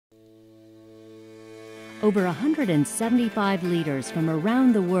Over 175 leaders from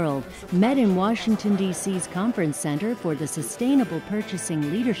around the world met in Washington, D.C.'s Conference Center for the Sustainable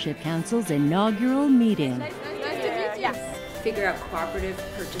Purchasing Leadership Council's inaugural meeting. Figure out cooperative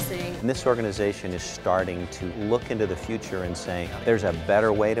purchasing. And this organization is starting to look into the future and saying there's a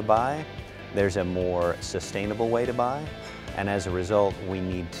better way to buy, there's a more sustainable way to buy, and as a result we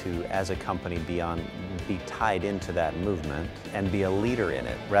need to, as a company, be tied into that movement and be a leader in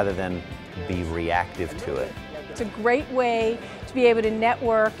it rather than be reactive to it. It's a great way to be able to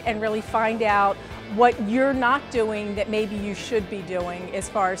network and really find out what you're not doing that maybe you should be doing as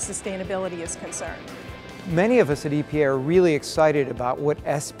far as sustainability is concerned. Many of us at EPA are really excited about what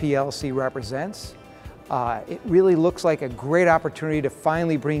SPLC represents. It really looks like a great opportunity to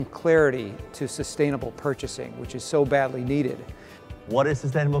finally bring clarity to sustainable purchasing, which is so badly needed. What is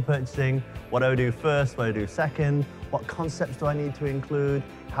sustainable purchasing? What do I do first? What do I do second? What concepts do I need to include?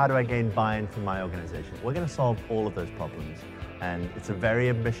 How do I gain buy-in from my organization? We're going to solve all of those problems, and it's a very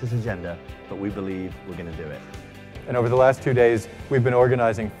ambitious agenda, but we believe we're going to do it. And over the last 2 days, we've been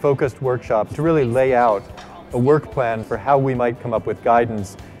organizing focused workshops to really lay out a work plan for how we might come up with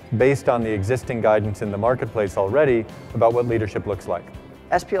guidance based on the existing guidance in the marketplace already about what leadership looks like.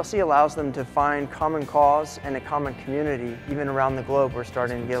 SPLC allows them to find common cause and a common community. Even around the globe, we're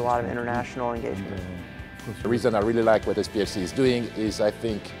starting to get a lot of international engagement. The reason I really like what SPLC is doing is I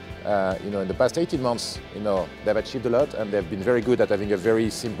think in the past 18 months, they've achieved a lot and they've been very good at having a very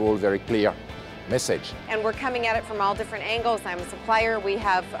simple, very clear message. And we're coming at it from all different angles. I'm a supplier, we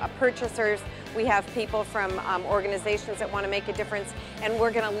have purchasers, we have people from organizations that want to make a difference, and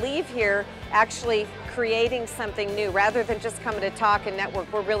we're going to leave here actually creating something new. Rather than just coming to talk and network,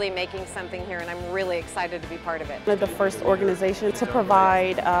 we're really making something here, and I'm really excited to be part of it. We're the first organization to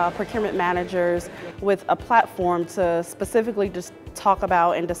provide procurement managers with a platform to specifically just talk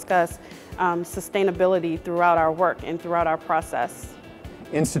about and discuss sustainability throughout our work and throughout our process.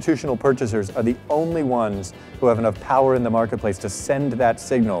 Institutional purchasers are the only ones who have enough power in the marketplace to send that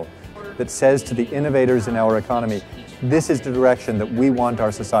signal that says to the innovators in our economy, this is the direction that we want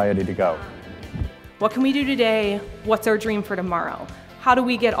our society to go. What can we do today? What's our dream for tomorrow? How do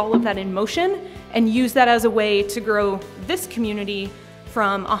we get all of that in motion and use that as a way to grow this community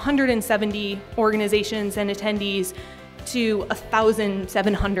from 170 organizations and attendees to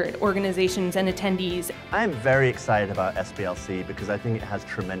 1,700 organizations and attendees. I am very excited about SPLC because I think it has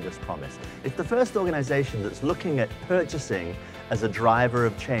tremendous promise. It's the first organization that's looking at purchasing as a driver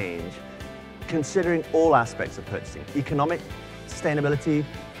of change, considering all aspects of purchasing: economic sustainability,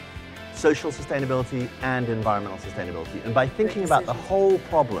 social sustainability, and environmental sustainability. And by thinking about the whole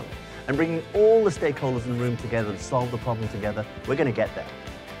problem and bringing all the stakeholders in the room together to solve the problem together, we're going to get there.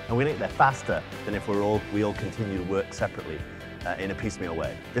 And we're going to get there faster than if we all continue to work separately in a piecemeal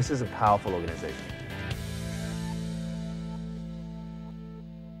way. This is a powerful organization.